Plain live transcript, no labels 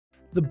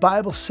The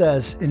Bible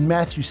says in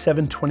Matthew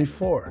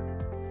 7:24,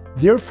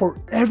 "Therefore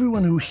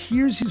everyone who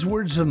hears these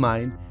words of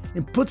mine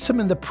and puts them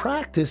into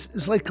practice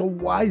is like a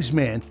wise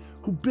man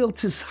who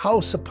built his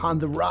house upon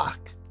the rock."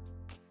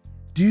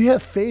 Do you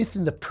have faith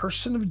in the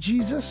person of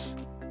Jesus?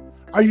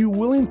 Are you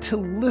willing to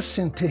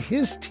listen to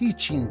his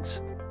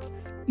teachings,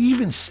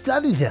 even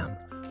study them,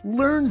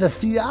 learn the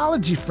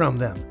theology from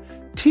them,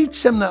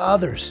 teach them to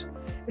others,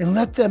 and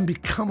let them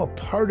become a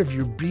part of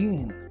your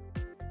being?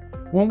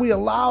 When we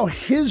allow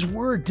his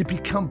word to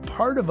become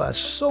part of us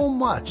so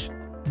much,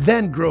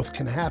 then growth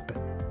can happen.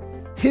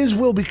 His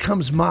will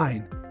becomes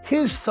mine,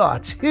 his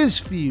thoughts, his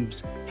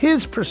views,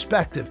 his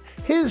perspective,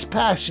 his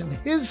passion,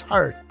 his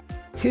heart.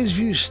 His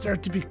views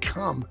start to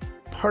become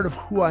part of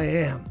who I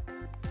am.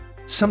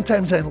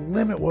 Sometimes I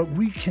limit what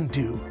we can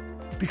do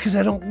because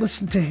I don't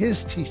listen to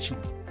his teaching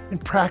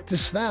and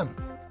practice them.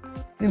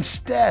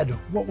 Instead,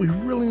 what we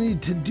really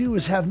need to do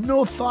is have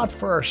no thought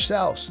for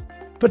ourselves,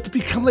 but to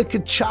become like a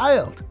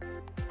child.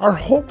 Our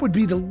hope would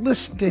be to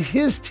listen to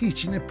his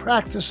teaching and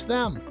practice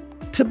them,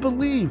 to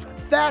believe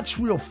that's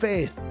real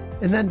faith,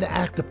 and then to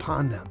act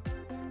upon them.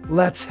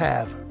 Let's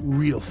have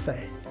real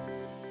faith.